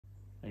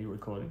you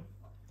recording?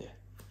 Yeah.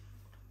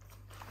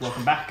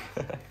 Welcome back.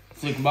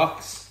 Fluke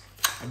Box.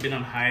 I've been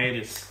on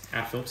hiatus.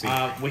 At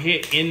Philpsy. We're here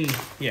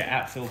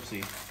at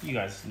Philpsy. You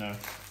guys know.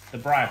 The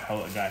Briar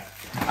Poet guy.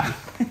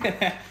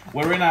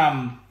 We're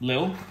in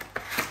Lille.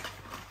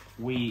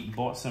 We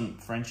bought some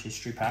French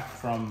history pack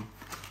from,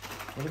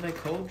 what are they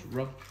called?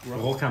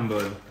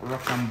 Rocambole.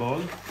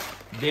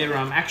 Their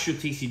actual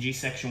TCG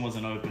section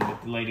wasn't open,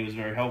 but the lady was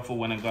very helpful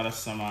when it got us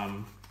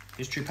some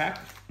history pack.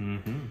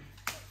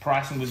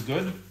 Pricing was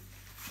good.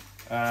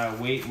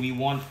 We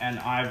want an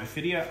either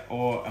Fidia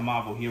or a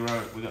Marvel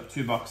hero. We got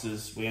 2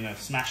 boxes. We're gonna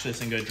smash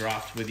this and go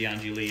draft with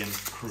Yanji Lee and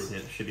crew.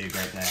 It should be a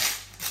great day.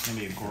 It's gonna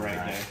be a great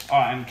day. Oh,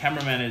 and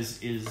cameraman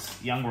is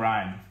young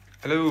Ryan.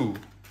 Hello.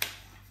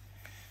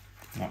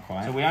 Not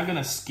quite. So we are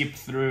gonna skip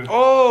through.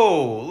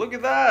 Oh, look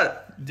at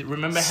that.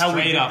 Remember how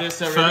we Straight did up.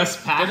 this already?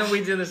 First pack. Didn't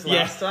we do this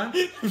last time?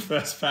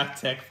 First pack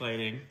tech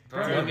plating.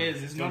 Problem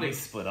is, it's Not not a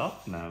split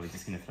up. No, we're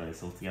just gonna throw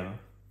this all together.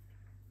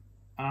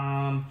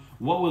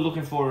 what we're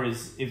looking for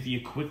is if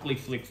you quickly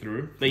flick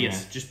through. But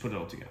yes, Yeah. just put it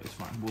all together. It's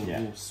fine.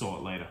 We'll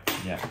sort later.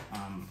 Yeah.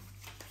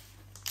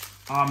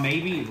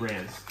 Maybe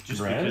rares, just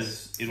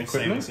Rares? because it'll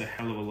save us a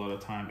hell of a lot of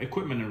time.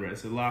 Equipment and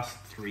rares. The last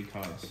 3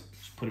 cards.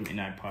 Just put them in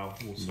that pile.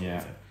 We'll sort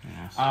it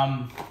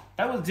out.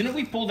 That was. Didn't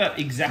we pull that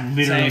exact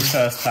Literally same?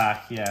 first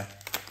pack. Yeah.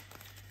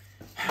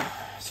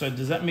 So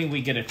does that mean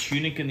we get a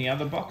tunic in the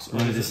other box, or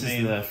No, does this it is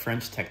mean the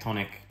French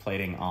tectonic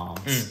plating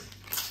arms.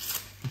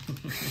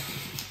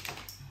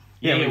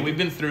 Yeah, we've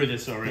been through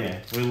this already. Yeah,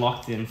 we're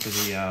locked in for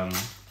the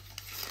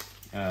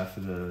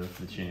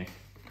tunic.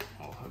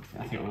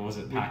 I think what was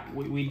it? Pack.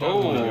 We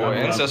don't want to go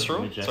Ancestral.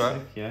 Majestic, Sorry.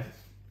 yeah.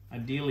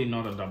 Ideally,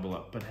 not a double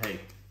up, but hey.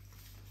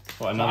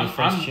 What, another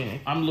French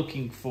tunic? I'm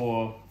looking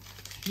for,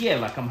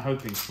 like I'm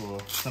hoping for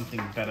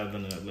something better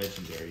than a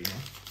legendary, you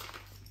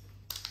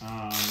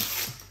know?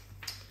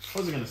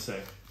 What was I going to say?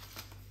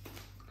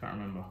 Can't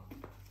remember.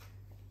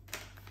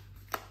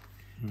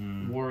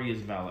 Warrior's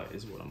Valor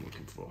is what I'm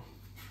looking for.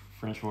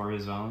 French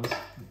Warriors Valors.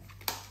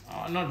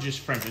 Not just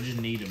French, I just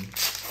need them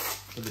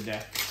for the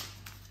deck.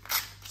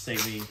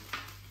 Save me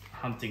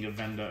hunting a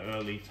vendor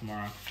early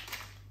tomorrow.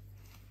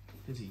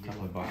 There's a Couple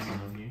yellow of boxes.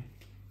 banner on you.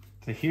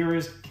 The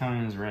heroes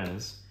count as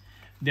res.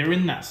 They're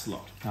in that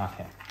slot.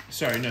 Okay.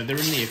 Sorry, no, they're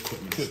in the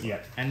equipment slot. Yeah.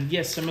 And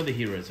yes, some of the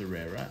heroes are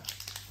rare, right?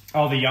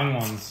 Oh, the young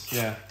ones.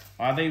 Yeah.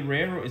 Are they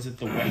rare, or is it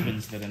the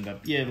weapons that end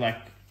up... Yeah, like...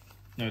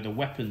 No, the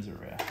weapons are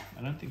rare.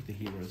 I don't think the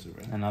heroes are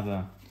rare.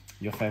 Another,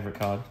 your favorite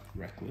card.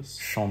 Reckless.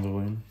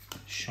 Chandelier.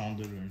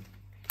 Chandelier.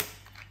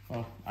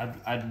 Well,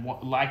 I'd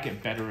like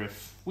it better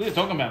if... We were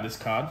talking about this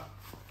card.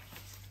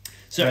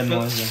 So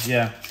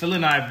Phil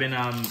and I have been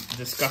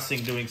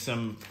discussing doing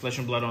some Flesh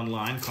and Blood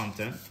Online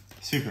content.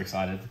 Super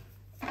excited.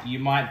 You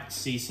might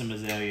see some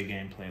Azalea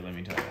gameplay, let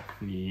me tell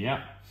you.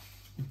 Yep.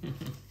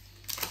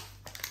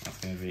 That's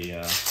going to be...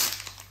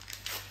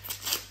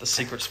 The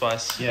secret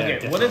spice. Yeah, Okay,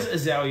 definitely. what does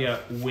Azalea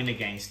win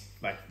against,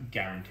 like,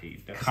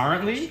 guaranteed? That's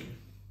Currently,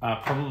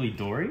 probably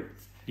Dory.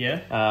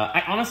 Yeah?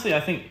 I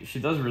think she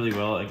does really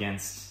well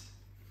against...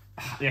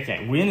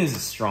 Okay, win is a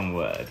strong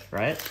word,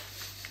 right?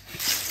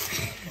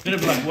 No,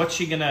 but like, what's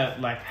she gonna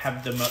like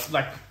have the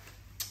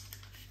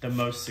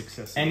most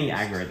success? Any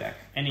aggro deck.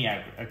 Any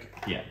aggro. Okay.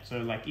 Yeah. So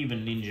like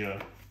even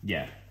Ninja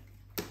Yeah.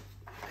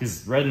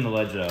 Because Red in the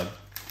Ledger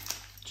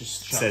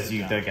just says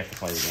you don't get to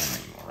play the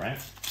game anymore, right?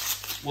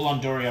 Well,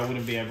 on Dory, I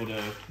wouldn't be able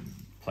to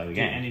Play the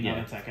get game. any yeah.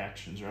 non-attack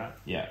actions, right?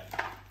 Yeah.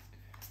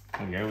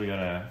 There we go. We got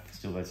a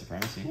Steel Blade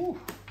Supremacy. Ooh.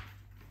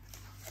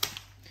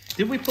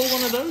 Did we pull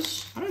one of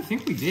those? I don't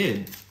think we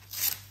did.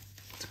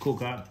 It's a cool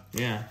card.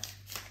 Yeah.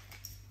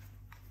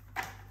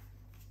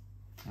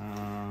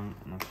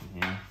 Nothing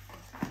here.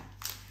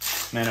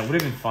 Man, it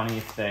would have been funny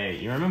if they...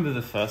 You remember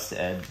the first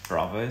Ed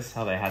Bravos?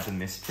 How they had the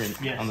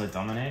misprint on the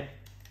Dominate?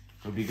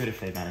 It would be good if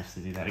they managed to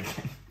do that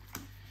again.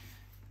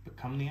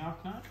 Become the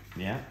Arknight?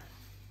 Yeah.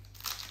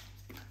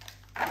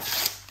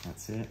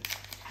 That's it.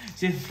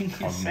 See, I think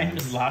the same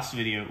as last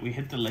video. We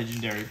hit the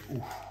legendary.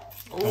 Ooh.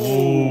 I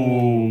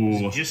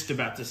Oh. was just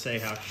about to say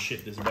how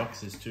shit this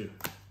box is too.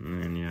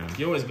 Yeah.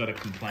 You always got to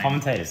complain.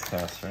 Commentator's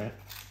curse, right?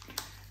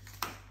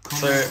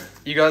 So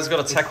you guys got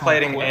a tech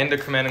plating and a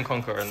Command and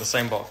Conquer in the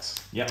same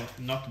box. Yep.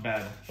 Not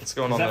bad. What's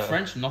going Is on that there?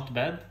 French? Not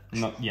bad.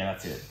 Yeah,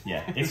 that's it.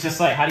 Yeah. It's just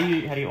like, how do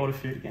you order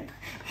food again?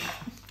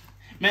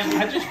 Man,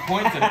 I just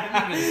pointed.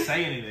 I didn't even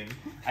say anything.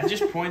 I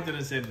just pointed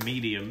and said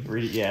medium.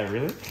 Yeah,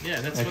 really? Yeah,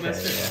 that's what I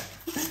said.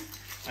 Yeah.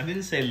 I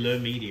didn't say low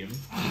medium.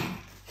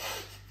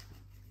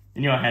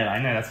 In your head, I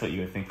know that's what you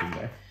were thinking,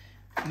 though.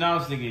 No, I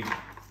was thinking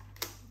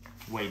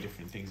way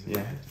different things in my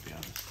Yeah. head, to be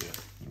honest.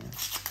 Yeah.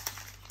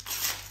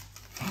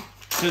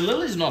 So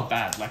Lily's not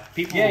bad. Like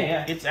people,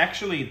 Yeah. It's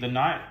actually the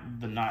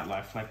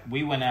nightlife. Like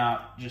we went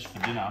out just for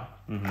dinner.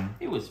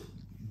 It was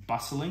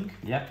bustling.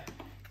 Yep.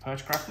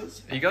 Perch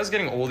crackers. Are you guys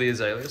getting all the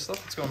Azalea stuff?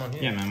 What's going on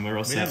here? Yeah, man, we're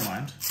all We set. don't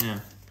mind. Yeah.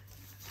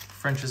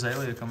 French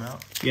Azalea come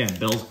out. Yeah,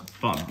 Bell's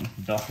fun.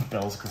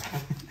 Bell's great.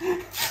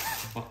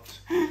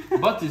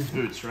 But there's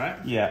boots, right?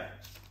 Yeah.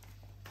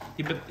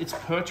 Yeah, but it's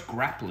perch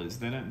grapplers.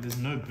 There's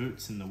no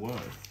boots in the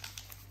word.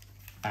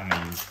 I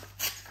mean,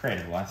 it's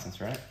Creative license,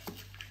 right?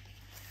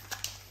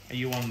 Are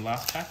you on the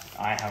last pack?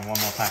 I have one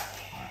more pack.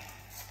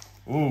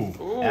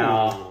 Ooh.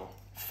 Our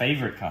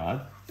favorite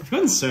card. I've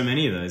gotten so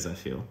many of those, I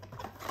feel.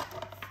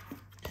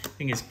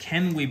 Thing is,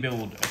 can we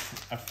build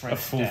a French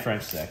full deck?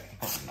 French deck?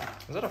 Is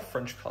that a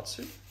French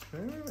katsu?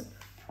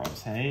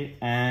 Protour.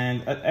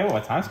 And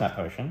a time snap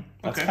potion.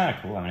 That's kind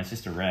of cool. I mean, it's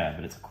just a rare,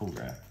 but it's a cool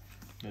rare.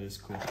 That is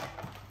cool.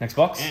 Next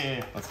box?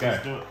 Yeah. Let's go.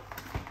 Let's do it.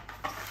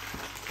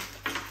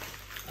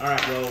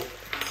 Alright, well,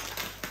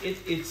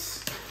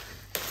 it's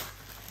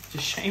a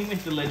shame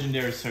with the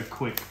legendary so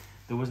quick.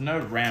 There was no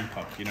ramp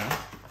up, you know?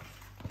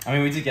 I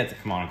mean, we did get the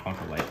Command and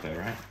Conquer late though,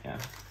 right? Yeah.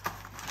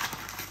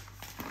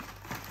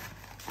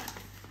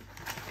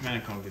 Command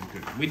and Conquer is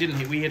good.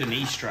 We hit an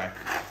E-strike.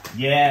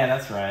 Yeah,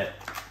 that's right.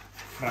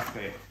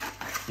 Frappe.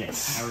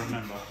 Yes. I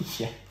remember.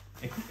 Yeah.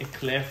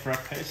 Eclair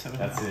frappe, something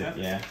that's like it, that.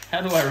 Yeah. How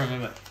do I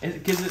remember?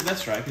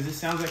 That's right, because it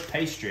sounds like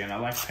pastry, and I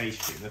like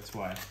pastry, that's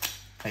why.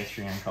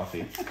 Pastry and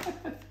coffee.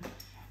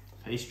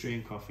 Pastry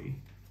and coffee.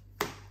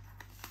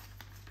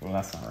 Well,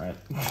 that's not right.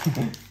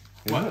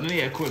 What? No,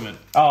 yeah, equipment.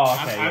 Oh,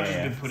 okay. I've just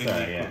been putting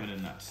the equipment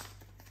in that.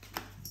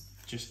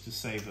 Just to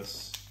save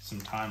us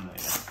some time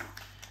later.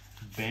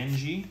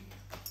 Benji.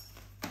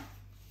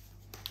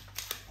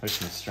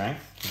 Potion of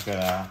Strength. We've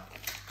got our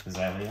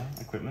Azalea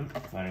equipment.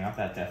 Loading up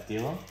that Death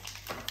Dealer.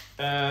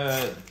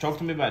 Talk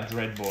to me about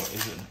Dreadbort,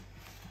 is it?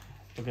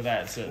 Look at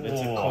that. It's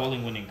a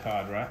calling winning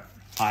card, right?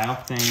 High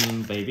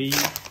Octane, baby.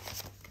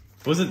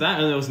 Was it that?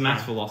 Or it was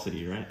Max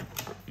Velocity, right?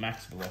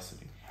 Max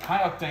Velocity.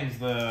 High Octane's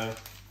the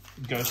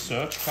Go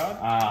Search card?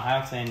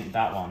 High Octane,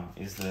 that one,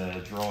 is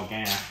the Draw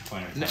Again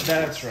point of attack.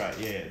 That's right,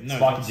 yeah. No,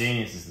 Spark of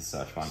Genius is the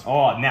search one.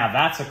 Oh, now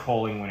that's a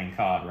calling winning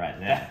card right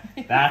there.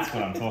 That's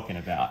what I'm talking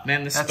about.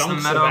 Man, the stonks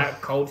of that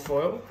cold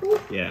foil.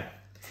 Yeah.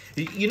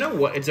 You know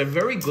what? It's a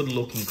very good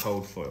looking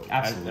cold foil.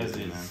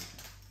 Absolutely, man.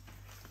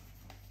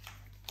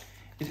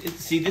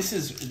 See,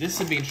 this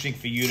would be interesting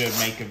for you to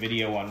make a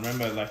video on.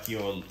 Remember, like,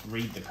 your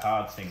read the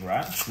card thing,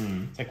 right? It's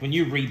like when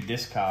you read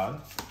this card,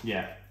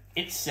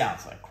 it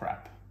sounds like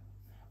crap.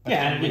 But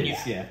yeah, and it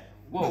is, yeah.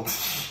 Well,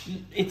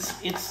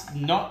 it's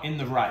not in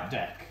the right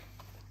deck.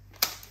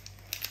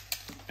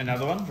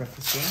 Another one,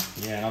 Reckless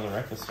Swing. Yeah, another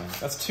Reckless Swing.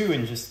 That's two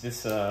in just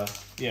this.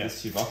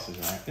 These 2 boxes,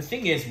 right? The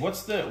thing is,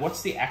 what's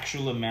the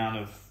actual amount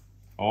of?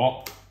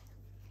 Oh,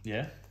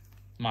 yeah,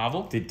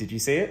 Marvel. Did you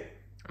see it?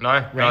 No,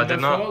 I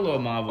did not. Foil or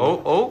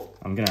Marvel? Oh.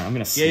 I'm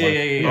gonna slow.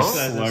 Yeah.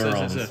 Slow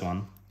roll this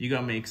one. You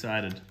got me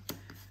excited. Is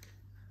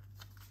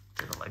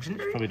it a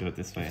legendary? Probably do it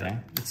this way, eh?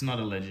 It's not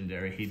a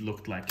legendary. He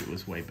looked like it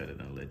was way better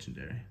than a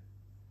legendary.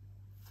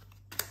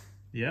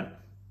 Yeah.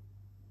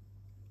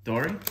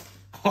 Dory.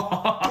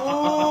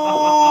 Oh,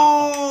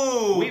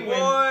 we win.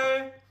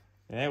 Boy.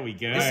 There we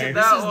go. This is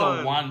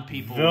the one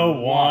people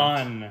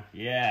want.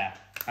 Yeah.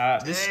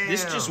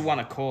 This just won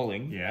a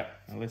calling. Yeah.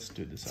 Now let's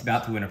do this. It's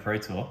about to win a Pro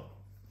Tour.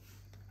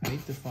 I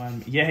need to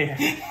find. Yeah.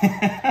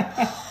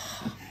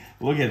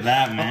 Look at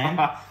that, man.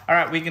 All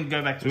right, we can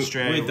go back to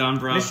Australia. We're done,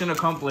 bro. Mission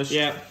accomplished.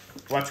 Yeah.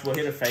 Watch, we'll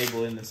hit a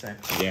Fable in the same.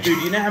 Yeah.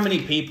 Dude, you know how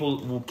many people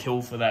will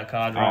kill for that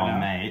card right now? Oh,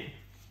 mate.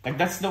 Like,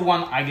 that's the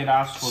one I get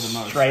asked for the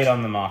most. Straight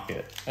on the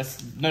market.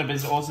 No, but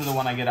it's also the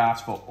one I get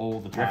asked for all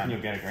the Do you reckon time.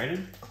 you'll get it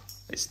graded?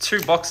 These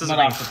 2 boxes Not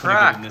have been after putting it in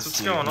cracked. this What's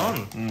sleeve, going no.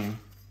 on?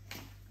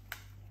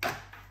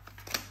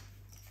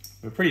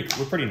 We're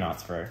pretty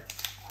nuts, bro.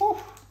 Whew.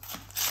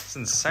 It's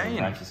insane.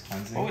 Righteous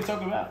Cleansing. What are we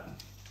talking about?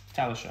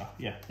 Talisha,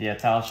 yeah. Yeah,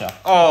 Talisha.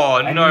 Oh,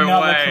 no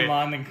Another way.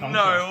 Command and Conquer.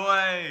 No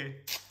way.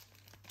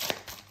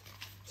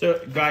 So,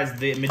 guys,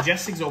 the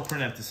Majestics all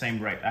print at the same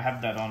rate. I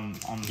have that on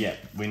Yeah,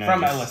 we know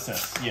from this.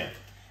 LSS, yeah.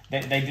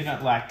 They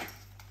didn't, like...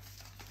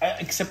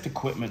 except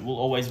equipment will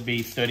always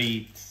be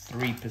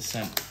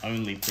 33%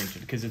 only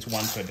printed, because it's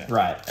 1 per deck.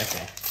 Right,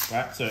 okay.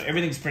 Right? So,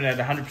 everything's printed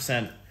at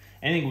 100%.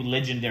 Anything with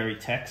legendary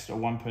text or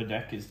 1 per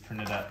deck is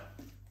printed at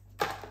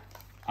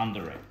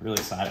under it. Really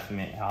excited for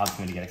me. Hard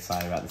for me to get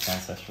excited about this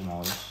ancestral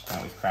knowledge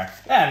that we've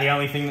cracked. Yeah, the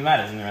only thing that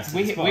matters in the rest of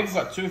this box. We've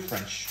got 2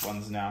 French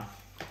ones now.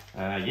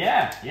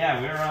 Yeah,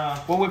 we're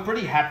Well, we're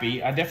pretty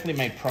happy. I definitely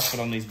made profit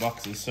on these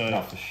boxes, so...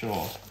 not for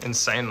sure.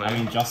 Insanely. I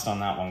mean, just on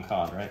that one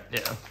card, right?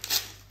 Yeah.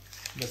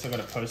 Guess I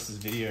gotta post this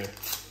video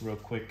real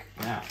quick.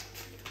 Yeah.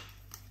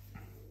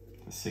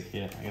 The sick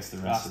hit. I guess the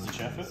rest of the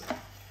Last-ditch effort.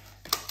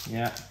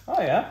 Yeah.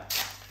 Oh, yeah.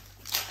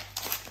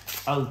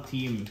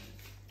 Ultime.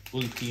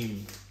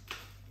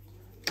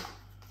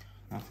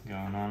 Nothing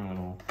going on,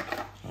 little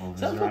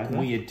Does that look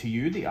weird to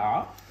you, the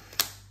art?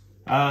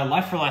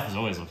 Life for Life has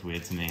always looked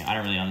weird to me. I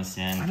don't really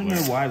understand. I don't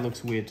know why it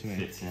looks weird to me.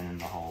 Fits in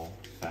the whole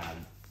fab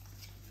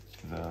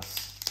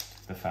verse.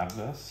 The fab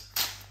verse.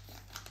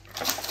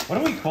 What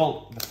do we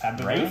call The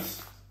Fabiverse?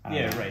 Wraith?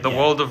 Yeah, Wraith. The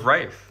World of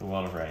Wraith. The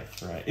World of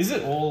Wraith, right. Is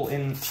it all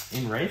in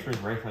Wraith, or is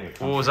Wraith like a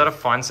country? Oh, is that a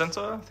fine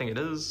center? I think it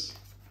is.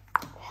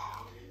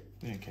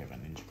 We don't care about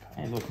ninja cards.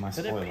 Hey, look, my Is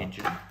that spoiler. a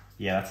pigeon?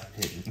 Yeah, that's a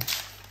pigeon.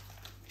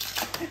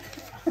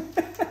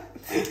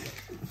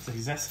 So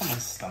is that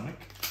someone's stomach?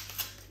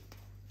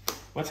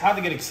 Well, it's hard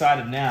to get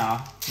excited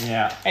now.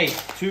 Yeah. Hey,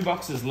 2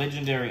 boxes,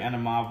 legendary and a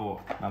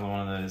Marvel. Another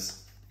one of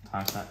those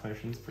time snap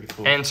potions, pretty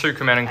cool. And 2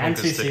 command and And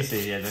 2 conquers too.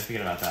 CC, yeah, don't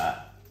forget about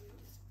that.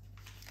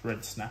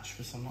 Red snatch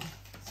for someone.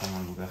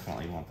 Someone will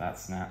definitely want that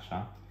snatch,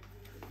 huh?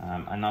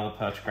 Another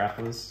perch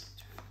grapplers.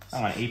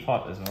 I want an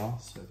E-pot as well.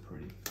 So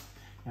pretty.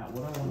 Now,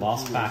 what I want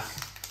Last to do pack.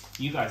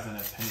 You guys don't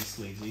have penny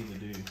sleeves either,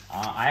 do you?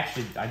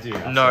 I do.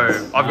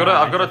 No, I've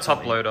got a top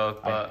definitely- loader,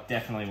 I but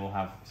definitely will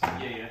have some.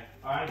 Yeah.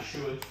 I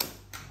should.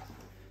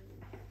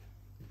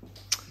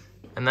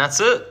 and that's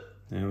it.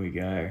 There we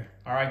go.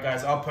 All right,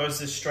 guys. I'll post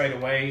this straight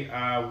away.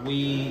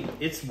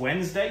 It's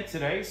Wednesday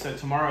today, so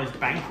tomorrow's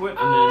banquet,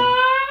 and then.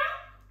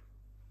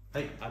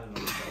 Hey, I don't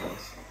know what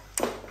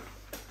that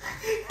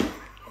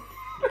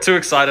was. Too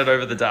excited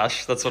over the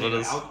dash. That's what it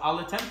is. I'll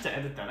attempt to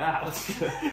edit that out.